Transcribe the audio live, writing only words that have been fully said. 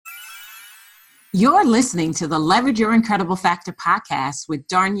You're listening to the Leverage Your Incredible Factor podcast with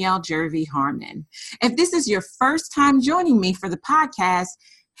Darnyelle Jervey Harmon. If this is your first time joining me for the podcast,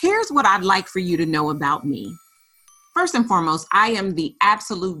 here's what I'd like for you to know about me. First and foremost, I am the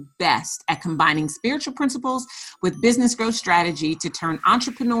absolute best at combining spiritual principles with business growth strategy to turn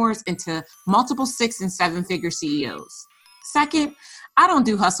entrepreneurs into multiple 6- and 7-figure CEOs. Second, I don't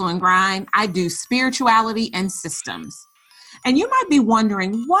do hustle and grind. I do spirituality and systems. And you might be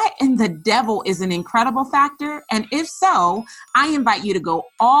wondering, what in the devil is an incredible factor? And if so, I invite you to go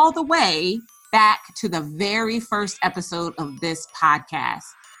all the way back to the very first episode of this podcast.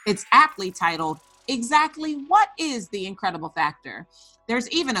 It's aptly titled, Exactly What is the Incredible Factor? There's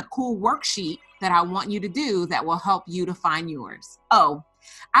even a cool worksheet that I want you to do that will help you to find yours. Oh,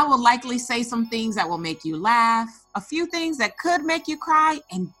 I will likely say some things that will make you laugh, a few things that could make you cry,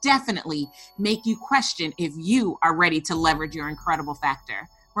 and definitely make you question if you are ready to leverage your incredible factor.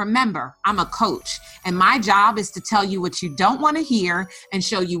 Remember, I'm a coach, and my job is to tell you what you don't want to hear and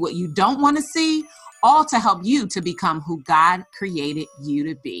show you what you don't want to see, all to help you to become who God created you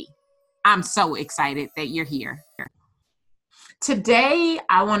to be. I'm so excited that you're here. Today,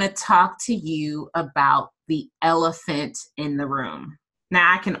 I want to talk to you about the elephant in the room.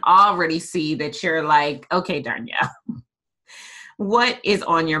 Now, I can already see that you're like, okay, Darnyelle, what is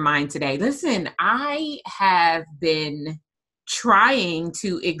on your mind today? Listen, I have been trying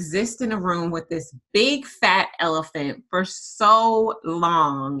to exist in a room with this big fat elephant for so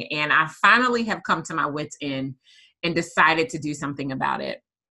long, and I finally have come to my wits' end and decided to do something about it.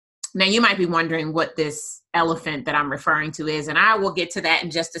 Now, you might be wondering what this elephant that I'm referring to is, and I will get to that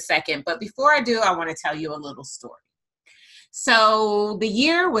in just a second. But before I do, I want to tell you a little story. So the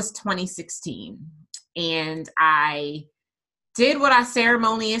year was 2016, and I did what I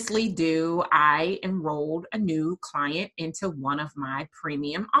ceremoniously do. I enrolled a new client into one of my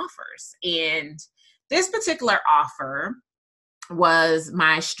premium offers. And this particular offer was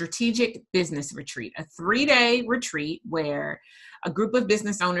my strategic business retreat, a 3-day retreat where a group of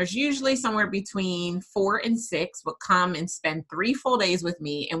business owners, usually somewhere between 4 and 6, would come and spend 3 full days with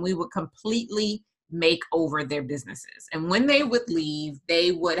me, and we would completely make over their businesses. And when they would leave,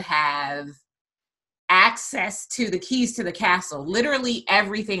 they would have access to the keys to the castle. Literally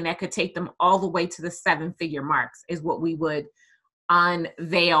everything that could take them all the way to the 7-figure marks is what we would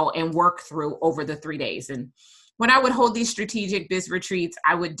unveil and work through over the 3 days. And when I would hold these strategic biz retreats,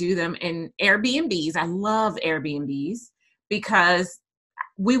 I would do them in Airbnbs. I love Airbnbs because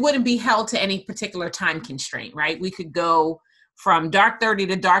we wouldn't be held to any particular time constraint, right? We could go from dark 30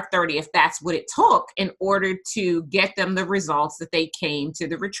 to dark 30 if that's what it took in order to get them the results that they came to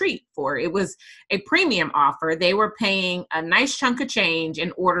the retreat for. It was a premium offer. They were paying a nice chunk of change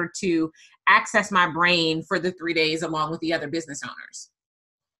in order to access my brain for the 3 days along with the other business owners.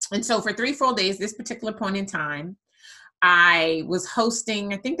 And so for 3 full days, this particular point in time, I was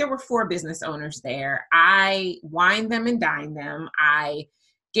hosting, I think there were 4 business owners there. I wined them and dined them. I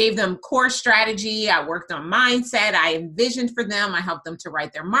gave them core strategy. I worked on mindset. I envisioned for them. I helped them to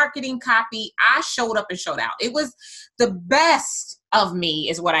write their marketing copy. I showed up and showed out. It was the best of me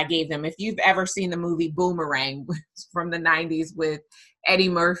is what I gave them. If you've ever seen the movie Boomerang from the 90s with Eddie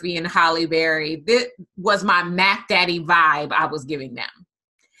Murphy and Halle Berry, this was my Mac Daddy vibe I was giving them.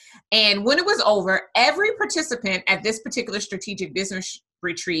 And when it was over, every participant at this particular strategic business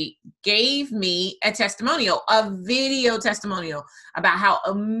retreat gave me a testimonial, a video testimonial about how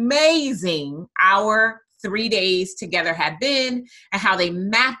amazing our 3 days together had been and how they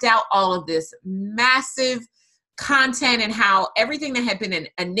mapped out all of this massive content and how everything that had been an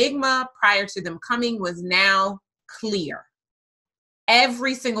enigma prior to them coming was now clear.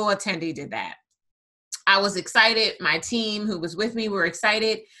 Every single attendee did that. I was excited. My team who was with me were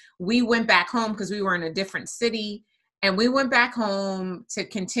excited. We went back home because we were in a different city, and we went back home to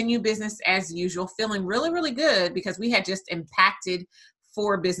continue business as usual, feeling really, really good because we had just impacted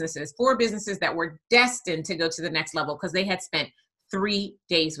 4 businesses that were destined to go to the next level because they had spent 3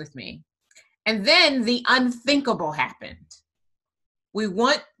 days with me. And then the unthinkable happened. We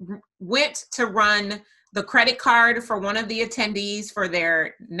went to run the credit card for one of the attendees for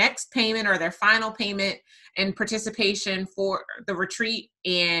their next payment or their final payment and participation for the retreat,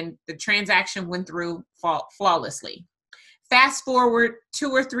 and the transaction went through flawlessly. Fast forward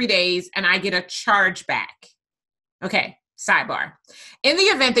 2 or 3 days, and I get a chargeback. Okay, sidebar. In the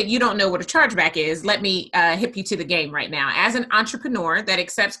event that you don't know what a chargeback is, let me hip you to the game right now. As an entrepreneur that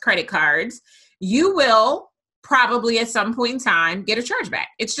accepts credit cards, you will probably at some point in time get a chargeback.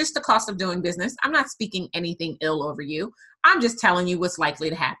 It's just the cost of doing business. I'm not speaking anything ill over you. I'm just telling you what's likely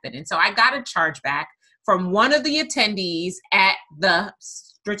to happen. And so I got a chargeback from one of the attendees at the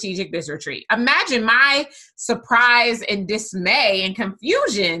strategic biz retreat. Imagine my surprise and dismay and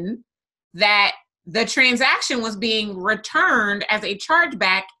confusion that the transaction was being returned as a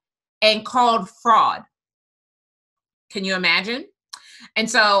chargeback and called fraud. Can you imagine? And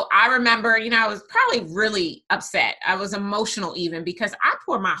so I remember, I was probably really upset. I was emotional even because I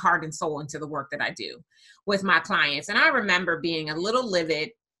pour my heart and soul into the work that I do with my clients. And I remember being a little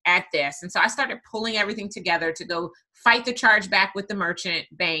livid at this. And so I started pulling everything together to go fight the chargeback with the merchant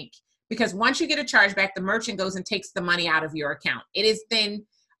bank, because once you get a chargeback, the merchant goes and takes the money out of your account. It is then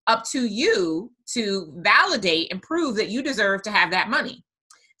up to you to validate and prove that you deserve to have that money.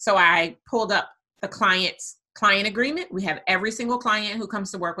 So I pulled up the client agreement. We have every single client who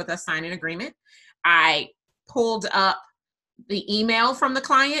comes to work with us sign an agreement. I pulled up the email from the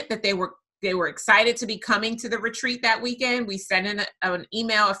client that they were excited to be coming to the retreat that weekend. We sent in an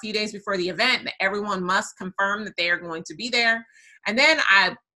email a few days before the event that everyone must confirm that they are going to be there. And then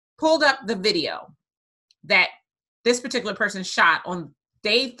I pulled up the video that this particular person shot on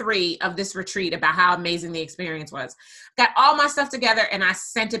day 3 of this retreat about how amazing the experience was. Got all my stuff together and I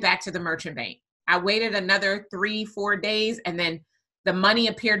sent it back to the merchant bank. I waited another 3-4 days and then the money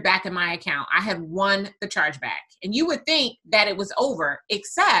appeared back in my account. I had won the chargeback. And you would think that it was over,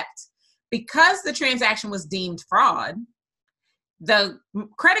 except because the transaction was deemed fraud, the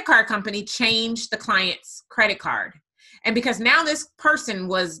credit card company changed the client's credit card. And because now this person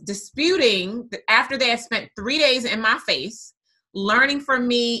was disputing after they had spent 3 days in my face, learning from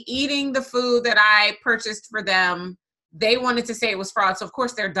me, eating the food that I purchased for them, they wanted to say it was fraud. So of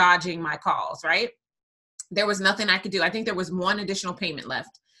course they're dodging my calls, right? There was nothing I could do. I think there was one additional payment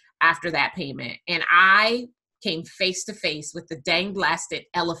left after that payment. And I came face to face with the dang blasted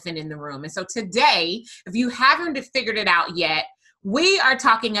elephant in the room. And so today, if you haven't figured it out yet, we are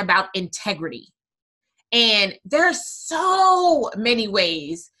talking about integrity. And there are so many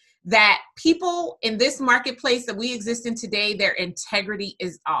ways that people in this marketplace that we exist in today, their integrity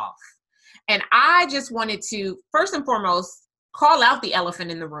is off. And I just wanted to, first and foremost, call out the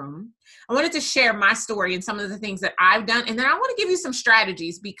elephant in the room. I wanted to share my story and some of the things that I've done. And then I want to give you some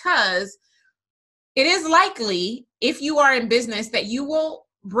strategies, because it is likely, if you are in business, that you will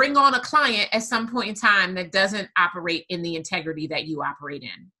bring on a client at some point in time that doesn't operate in the integrity that you operate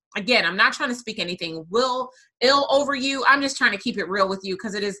in. Again, I'm not trying to speak anything ill over you. I'm just trying to keep it real with you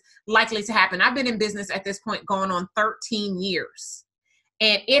because it is likely to happen. I've been in business at this point going on 13 years.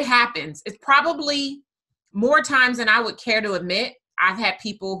 And it happens. It's probably more times than I would care to admit. I've had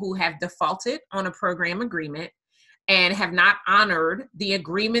people who have defaulted on a program agreement and have not honored the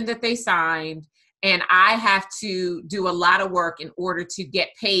agreement that they signed. And I have to do a lot of work in order to get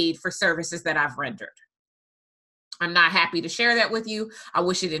paid for services that I've rendered. I'm not happy to share that with you. I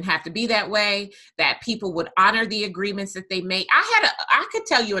wish it didn't have to be that way, that people would honor the agreements that they make. I could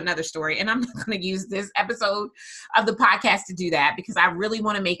tell you another story, and I'm not going to use this episode of the podcast to do that because I really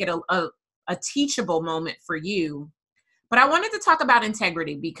want to make it a teachable moment for you. But I wanted to talk about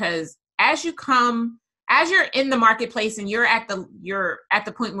integrity because as you're in the marketplace and you're at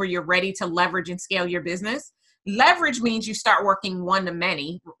the point where you're ready to leverage and scale your business. Leverage means you start working one to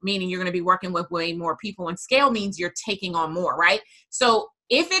many, meaning you're going to be working with way more people, and scale means you're taking on more, right? So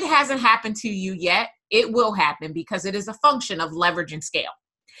if it hasn't happened to you yet, it will happen because it is a function of leverage and scale.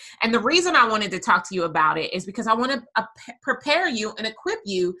 And the reason I wanted to talk to you about it is because I want to prepare you and equip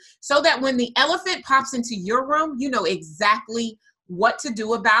you so that when the elephant pops into your room, you know exactly what to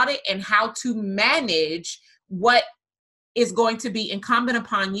do about it and how to manage what is going to be incumbent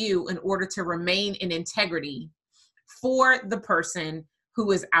upon you in order to remain in integrity for the person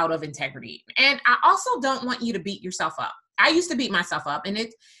who is out of integrity. And I also don't want you to beat yourself up. I used to beat myself up, and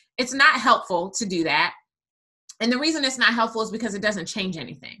it's not helpful to do that. And the reason it's not helpful is because it doesn't change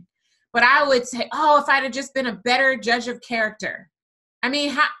anything. But I would say, if I'd have just been a better judge of character. I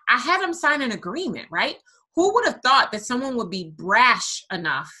mean, I had them sign an agreement, right? Who would have thought that someone would be brash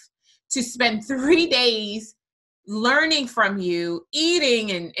enough to spend 3 days learning from you,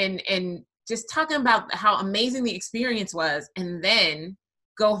 eating and just talking about how amazing the experience was, and then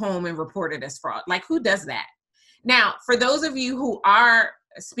go home and report it as fraud? Like, who does that? Now, for those of you who are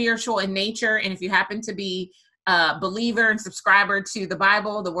spiritual in nature, and if you happen to be a believer and subscriber to the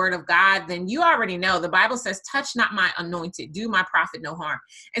Bible, the Word of God, then you already know the Bible says, touch not my anointed, do my prophet no harm.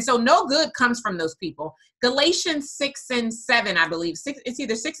 And so no good comes from those people. Galatians 6:7, I believe, it's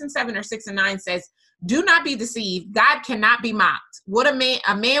either 6:7 or 6:9 says, do not be deceived. God cannot be mocked.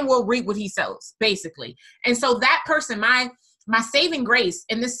 A man will reap what he sows, basically. And so that person, my My saving grace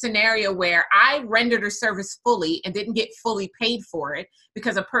in this scenario where I rendered a service fully and didn't get fully paid for it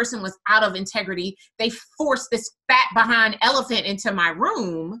because a person was out of integrity, they forced this fat behind elephant into my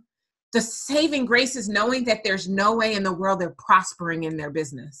room. The saving grace is knowing that there's no way in the world they're prospering in their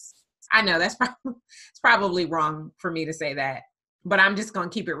business. I know it's probably wrong for me to say that, but I'm just going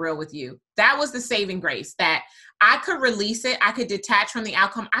to keep it real with you. That was the saving grace, that I could release it. I could detach from the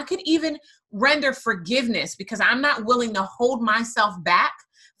outcome. I could even render forgiveness because I'm not willing to hold myself back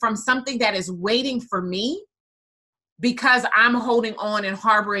from something that is waiting for me because I'm holding on and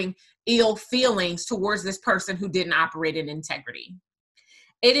harboring ill feelings towards this person who didn't operate in integrity.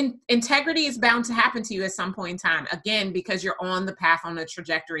 Integrity is bound to happen to you at some point in time, again, because you're on the path, on the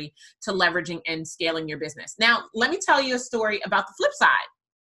trajectory to leveraging and scaling your business. Now, let me tell you a story about the flip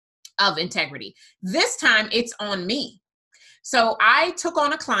side of integrity. This time it's on me. So I took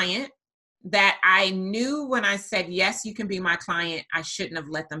on a client that I knew when I said, yes, you can be my client, I shouldn't have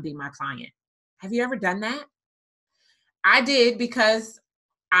let them be my client. Have you ever done that? I did because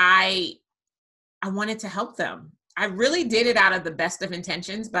I wanted to help them. I really did it out of the best of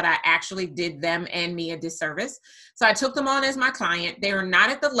intentions, but I actually did them and me a disservice. So I took them on as my client. They were not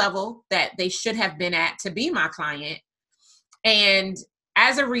at the level that they should have been at to be my client. And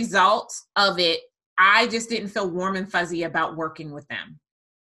as a result of it, I just didn't feel warm and fuzzy about working with them.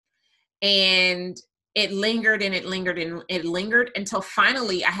 And it lingered and it lingered and it lingered until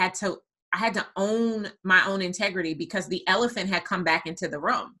finally I had to own my own integrity because the elephant had come back into the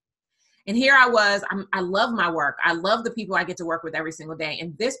room. And here I was, I love my work. I love the people I get to work with every single day.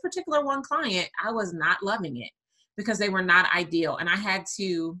 And this particular one client, I was not loving it because they were not ideal. And I had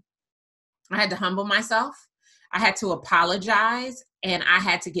to humble myself. I had to apologize, and I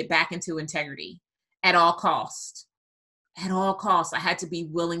had to get back into integrity at all costs. At all costs, I had to be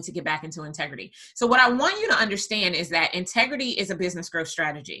willing to get back into integrity. So what I want you to understand is that integrity is a business growth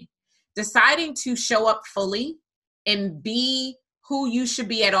strategy. Deciding to show up fully and be who you should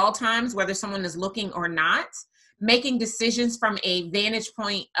be at all times, whether someone is looking or not, making decisions from a vantage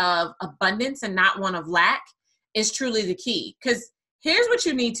point of abundance and not one of lack is truly the key. Because here's what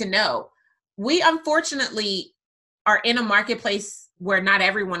you need to know. We unfortunately are in a marketplace where not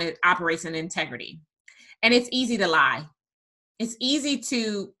everyone operates in integrity. And it's easy to lie. It's easy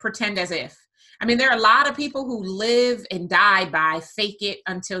to pretend as if. I mean, there are a lot of people who live and die by fake it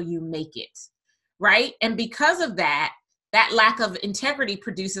until you make it, right? And because of that lack of integrity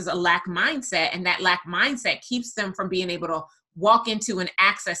produces a lack mindset, and that lack mindset keeps them from being able to walk into and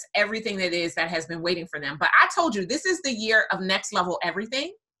access everything that is that has been waiting for them. But I told you, this is the year of next level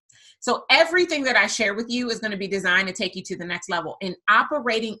everything. So everything that I share with you is going to be designed to take you to the next level. And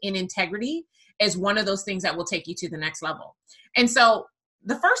operating in integrity is one of those things that will take you to the next level. And so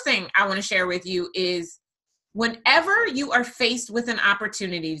the first thing I want to share with you is whenever you are faced with an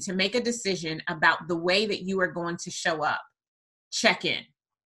opportunity to make a decision about the way that you are going to show up, check in.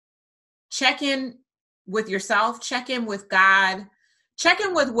 Check in with yourself, check in with God, check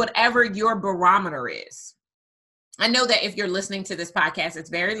in with whatever your barometer is. I know that if you're listening to this podcast, it's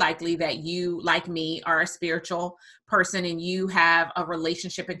very likely that you, like me, are a spiritual person and you have a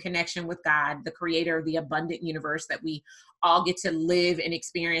relationship and connection with God, the creator of the abundant universe that we all get to live and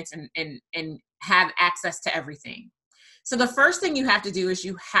experience and have access to everything. So the first thing you have to do is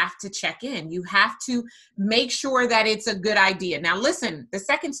you have to check in. You have to make sure that it's a good idea. Now, listen, the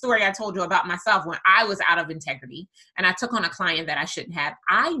second story I told you about myself when I was out of integrity and I took on a client that I shouldn't have,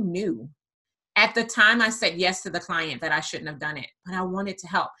 I knew at the time I said yes to the client that I shouldn't have done it, but I wanted to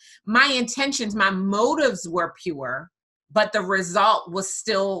help. My intentions, my motives were pure, but the result was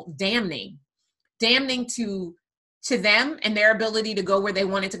still damning to them and their ability to go where they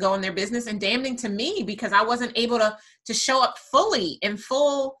wanted to go in their business, and damning to me because I wasn't able to show up fully in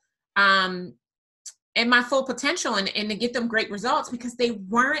full, in my full potential and to get them great results because they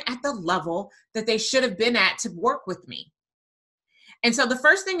weren't at the level that they should have been at to work with me. And so the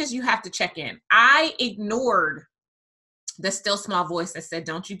first thing is you have to check in. I ignored the still small voice that said,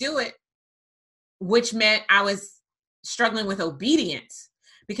 don't you do it, which meant I was struggling with obedience.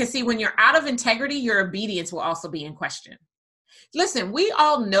 Because see, when you're out of integrity, your obedience will also be in question. Listen, we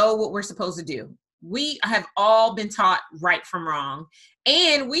all know what we're supposed to do. We have all been taught right from wrong,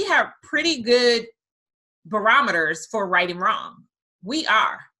 and we have pretty good barometers for right and wrong.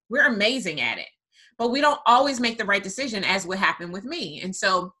 We're amazing at it, but we don't always make the right decision, as would happen with me. And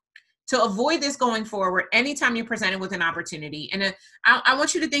so to avoid this going forward, anytime you're presented with an opportunity, and I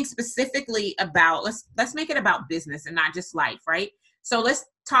want you to think specifically about, let's make it about business and not just life, right? So let's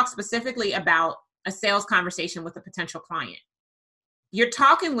talk specifically about a sales conversation with a potential client. You're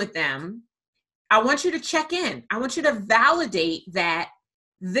talking with them. I want you to check in. I want you to validate that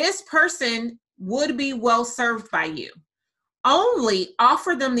this person would be well served by you. Only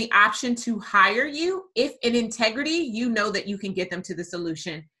offer them the option to hire you if in integrity, you know that you can get them to the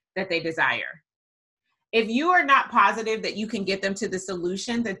solution that they desire. If you are not positive that you can get them to the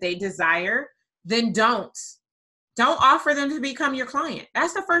solution that they desire, then don't offer them to become your client.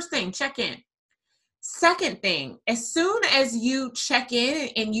 That's the first thing. Check in. Second thing, as soon as you check in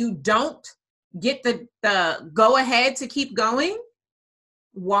and you don't get the go ahead to keep going,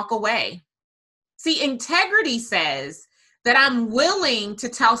 walk away. See, integrity says that I'm willing to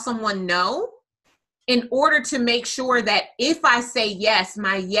tell someone no in order to make sure that if I say yes,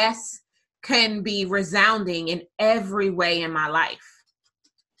 my yes can be resounding in every way in my life.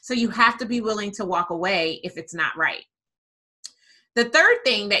 So you have to be willing to walk away if it's not right. The third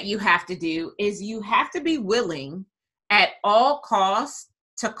thing that you have to do is you have to be willing at all costs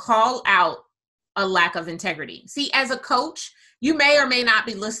to call out a lack of integrity. See, as a coach, you may or may not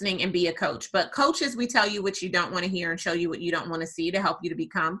be listening and be a coach, but coaches, we tell you what you don't want to hear and show you what you don't want to see to help you to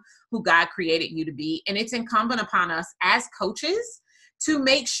become who God created you to be. And it's incumbent upon us as coaches to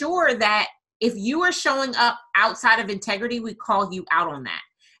make sure that if you are showing up outside of integrity, we call you out on that.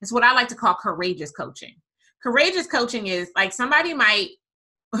 It's what I like to call courageous coaching. Courageous coaching is like somebody might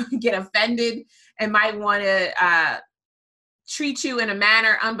get offended and might want to treat you in a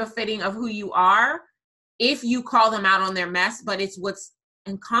manner unbefitting of who you are if you call them out on their mess, but it's what's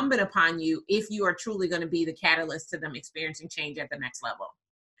incumbent upon you if you are truly going to be the catalyst to them experiencing change at the next level.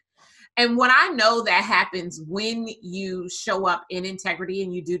 And what I know that happens when you show up in integrity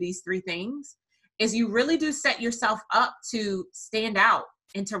and you do these three things is you really do set yourself up to stand out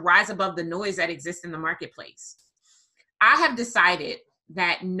and to rise above the noise that exists in the marketplace. I have decided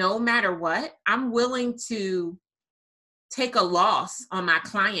that no matter what, I'm willing to take a loss on my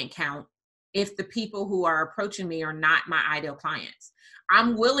client count if the people who are approaching me are not my ideal clients.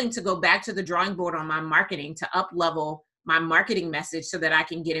 I'm willing to go back to the drawing board on my marketing to up level my marketing message so that I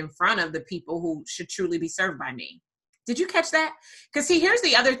can get in front of the people who should truly be served by me. Did you catch that? Because see, here's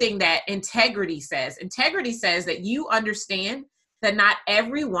the other thing that integrity says. Integrity says that you understand that not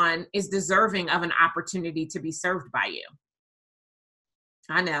everyone is deserving of an opportunity to be served by you.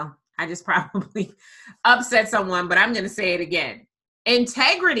 I know, I just probably upset someone, but I'm going to say it again.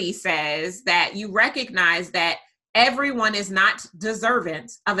 Integrity says that you recognize that everyone is not deserving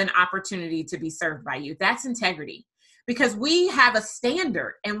of an opportunity to be served by you. That's integrity, because we have a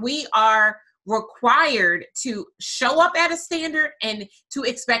standard and we are required to show up at a standard and to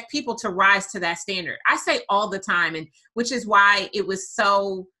expect people to rise to that standard. I say all the time, and which is why it was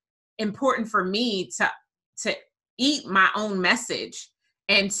so important for me to eat my own message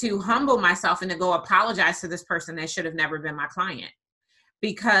and to humble myself and to go apologize to this person that should have never been my client.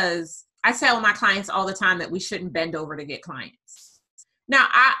 Because I tell my clients all the time that we shouldn't bend over to get clients. Now,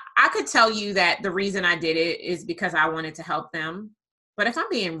 I could tell you that the reason I did it is because I wanted to help them. But if I'm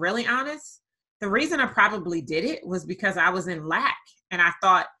being really honest, the reason I probably did it was because I was in lack. And I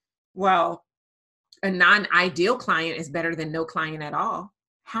thought, well, a non-ideal client is better than no client at all.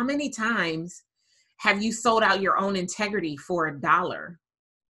 How many times have you sold out your own integrity for $1?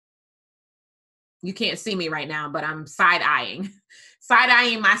 You can't see me right now, but I'm side-eyeing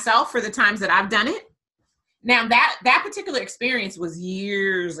myself for the times that I've done it. Now that particular experience was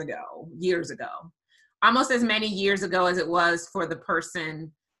years ago, almost as many years ago as it was for the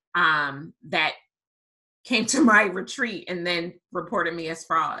person that came to my retreat and then reported me as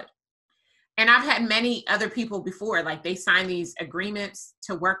fraud. And I've had many other people before, like they sign these agreements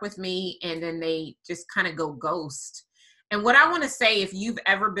to work with me and then they just kind of go ghost. And what I want to say, if you've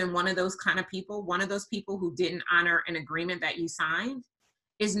ever been one of those kind of people, one of those people who didn't honor an agreement that you signed,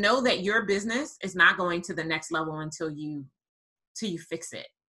 is know that your business is not going to the next level until you fix it.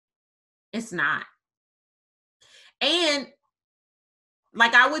 It's not. And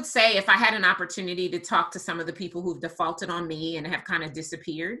like I would say, if I had an opportunity to talk to some of the people who've defaulted on me and have kind of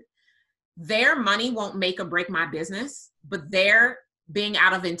disappeared, their money won't make or break my business, but their being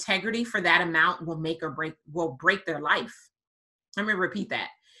out of integrity for that amount will break their life. Let me repeat that.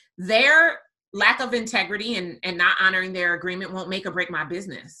 Their lack of integrity and not honoring their agreement won't make or break my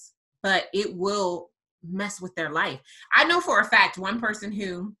business, but it will mess with their life. I know for a fact one person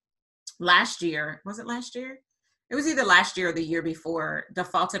who last year, was it last year? It was either last year or the year before,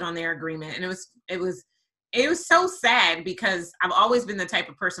 defaulted on their agreement. And it was so sad because I've always been the type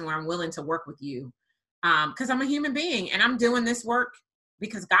of person where I'm willing to work with you because I'm a human being and I'm doing this work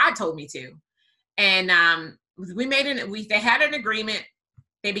because God told me to. And they had an agreement.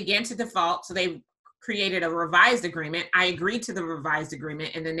 They began to default. So they created a revised agreement. I agreed to the revised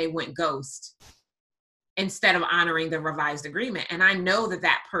agreement and then they went ghost. instead of honoring the revised agreement. And I know that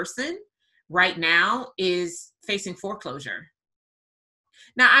that person right now is facing foreclosure.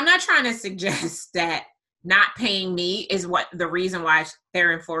 Now, I'm not trying to suggest that not paying me is what the reason why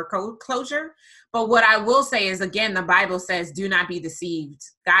they're in foreclosure. But what I will say is, again, the Bible says, do not be deceived.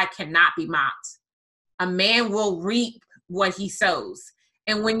 God cannot be mocked. A man will reap what he sows.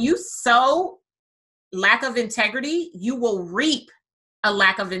 And when you sow lack of integrity, you will reap a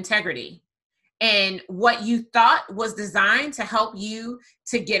lack of integrity. And what you thought was designed to help you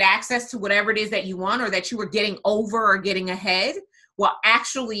to get access to whatever it is that you want, or that you were getting over or getting ahead, will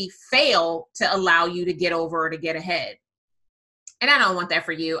actually fail to allow you to get over or to get ahead. And I don't want that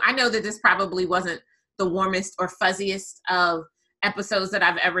for you. I know that this probably wasn't the warmest or fuzziest of episodes that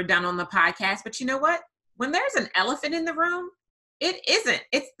I've ever done on the podcast, but you know what? When there's an elephant in the room, it isn't.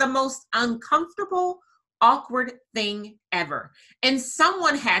 It's the most uncomfortable, awkward thing ever. And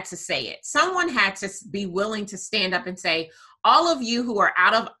someone had to say it. Someone had to be willing to stand up and say, all of you who are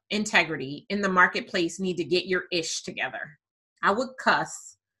out of integrity in the marketplace need to get your ish together. I would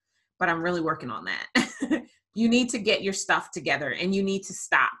cuss, but I'm really working on that. You need to get your stuff together, and you need to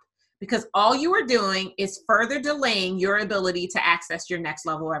stop, because all you are doing is further delaying your ability to access your next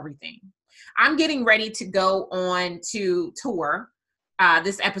level everything. I'm getting ready to go on to tour.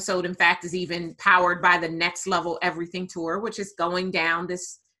 This episode, in fact, is even powered by the Next Level Everything Tour, which is going down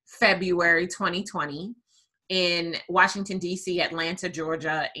this February 2020 in Washington, D.C., Atlanta,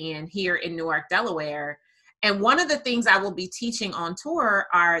 Georgia, and here in Newark, Delaware. And one of the things I will be teaching on tour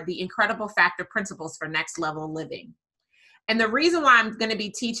are the incredible factor principles for next level living. And the reason why I'm going to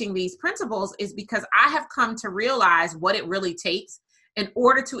be teaching these principles is because I have come to realize what it really takes in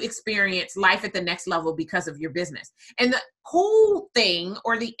order to experience life at the next level because of your business. And the cool thing,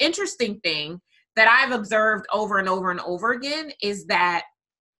 or the interesting thing that I've observed over and over and over again, is that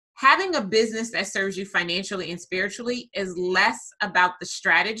having a business that serves you financially and spiritually is less about the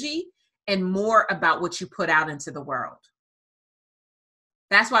strategy and more about what you put out into the world.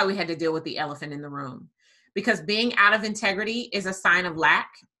 That's why we had to deal with the elephant in the room, because being out of integrity is a sign of lack.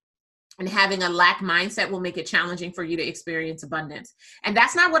 And having a lack mindset will make it challenging for you to experience abundance. And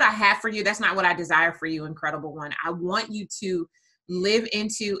that's not what I have for you. That's not what I desire for you, incredible one. I want you to live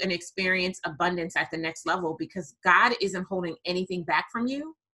into and experience abundance at the next level, because God isn't holding anything back from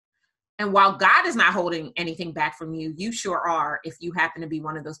you. And while God is not holding anything back from you, you sure are if you happen to be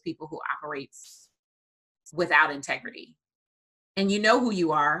one of those people who operates without integrity. And you know who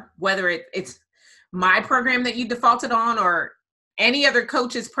you are, whether it's my program that you defaulted on or any other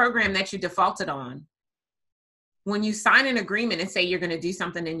coach's program that you defaulted on. When you sign an agreement and say you're going to do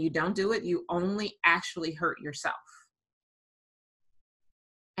something and you don't do it, you only actually hurt yourself.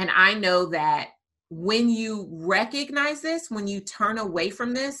 And I know that when you recognize this, when you turn away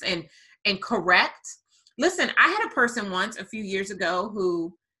from this and correct, listen, I had a person once a few years ago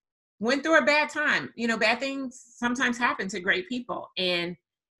who went through a bad time. You know, bad things sometimes happen to great people. And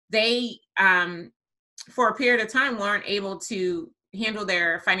they, for a period of time, weren't able to handle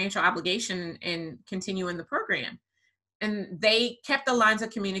their financial obligation and continue in the program. And they kept the lines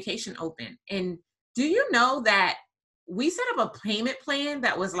of communication open. And do you know that we set up a payment plan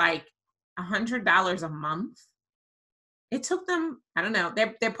that was like $100 a month? It took them, I don't know,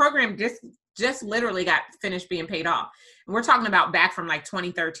 their program just literally got finished being paid off. And we're talking about back from like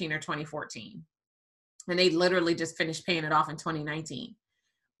 2013 or 2014. And they literally just finished paying it off in 2019.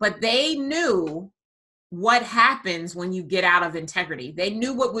 But they knew what happens when you get out of integrity. They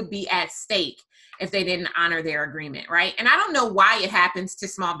knew what would be at stake if they didn't honor their agreement, right? And I don't know why it happens to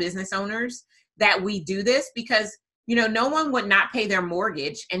small business owners that we do this, because, you know, no one would not pay their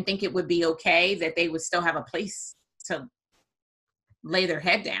mortgage and think it would be okay that they would still have a place to lay their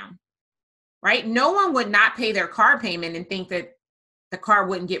head down, right? No one would not pay their car payment and think that the car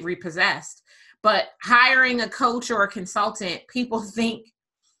wouldn't get repossessed. But hiring a coach or a consultant, people think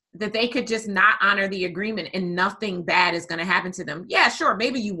that they could just not honor the agreement and nothing bad is going to happen to them. Yeah, sure.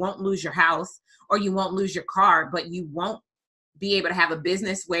 Maybe you won't lose your house or you won't lose your car, but you won't be able to have a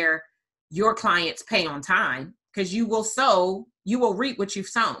business where your clients pay on time, because you will reap what you've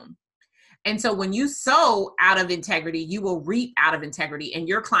sown. And so when you sow out of integrity, you will reap out of integrity, and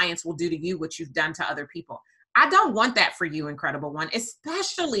your clients will do to you what you've done to other people. I don't want that for you, incredible one,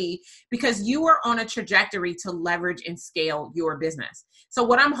 especially because you are on a trajectory to leverage and scale your business. So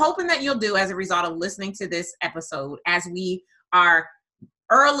what I'm hoping that you'll do as a result of listening to this episode, as we are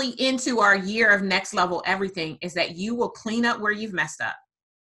early into our year of Next Level Everything, is that you will clean up where you've messed up,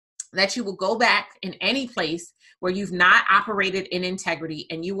 that you will go back in any place where you've not operated in integrity,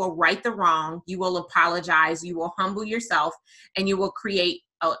 and you will right the wrong, you will apologize, you will humble yourself, and you will create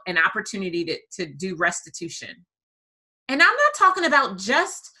an opportunity to do restitution. And I'm not talking about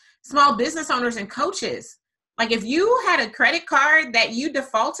just small business owners and coaches. Like if you had a credit card that you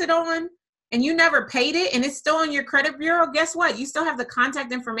defaulted on and you never paid it and it's still on your credit bureau, guess what? You still have the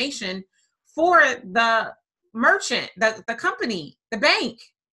contact information for the merchant, the company, the bank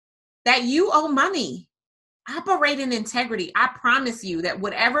that you owe money. Operate in integrity. I promise you that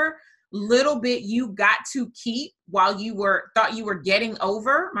whatever little bit you got to keep while you thought you were getting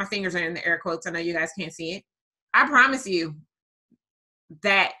over, my fingers are in the air quotes, I know you guys can't see it. I promise you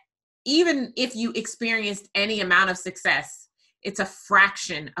that even if you experienced any amount of success, it's a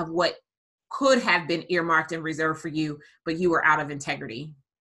fraction of what could have been earmarked and reserved for you, but you were out of integrity.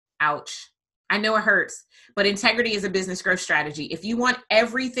 Ouch. I know it hurts, but integrity is a business growth strategy. If you want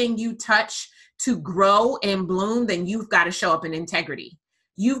everything you touch to grow and bloom, then you've got to show up in integrity.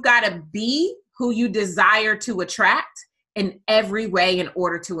 You've got to be who you desire to attract in every way in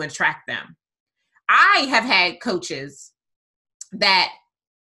order to attract them. I have had coaches that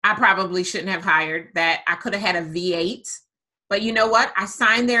I probably shouldn't have hired, that I could have had a V8, but you know what? I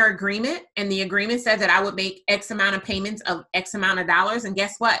signed their agreement, and the agreement said that I would make X amount of payments of X amount of dollars. And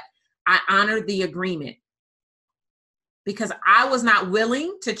guess what? I honored the agreement because I was not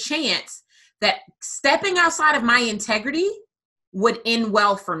willing to chance that stepping outside of my integrity would end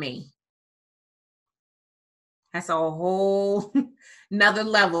well for me. That's a whole another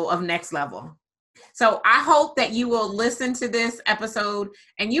level of next level. So I hope that you will listen to this episode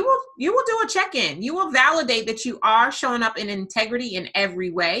and you will do a check-in. You will validate that you are showing up in integrity in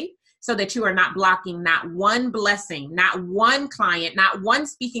every way so that you are not blocking not one blessing, not one client, not one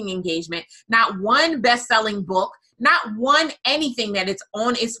speaking engagement, not one best-selling book, not one anything that it's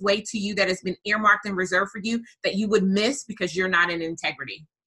on its way to you that has been earmarked and reserved for you that you would miss because you're not in integrity.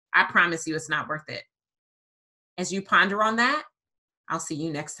 I promise you it's not worth it. As you ponder on that, I'll see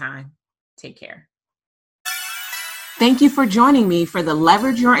you next time. Take care. Thank you for joining me for the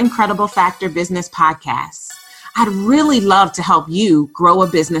Leverage Your Incredible Factor Business Podcast. I'd really love to help you grow a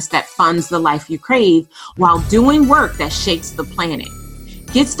business that funds the life you crave while doing work that shakes the planet.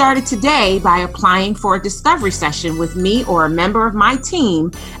 Get started today by applying for a discovery session with me or a member of my team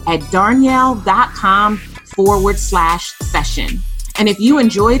at darnyelle.com/session. And if you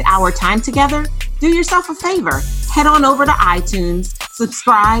enjoyed our time together, do yourself a favor. Head on over to iTunes,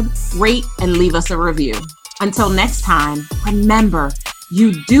 subscribe, rate, and leave us a review. Until next time, remember,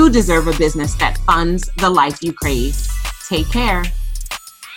 you do deserve a business that funds the life you crave. Take care.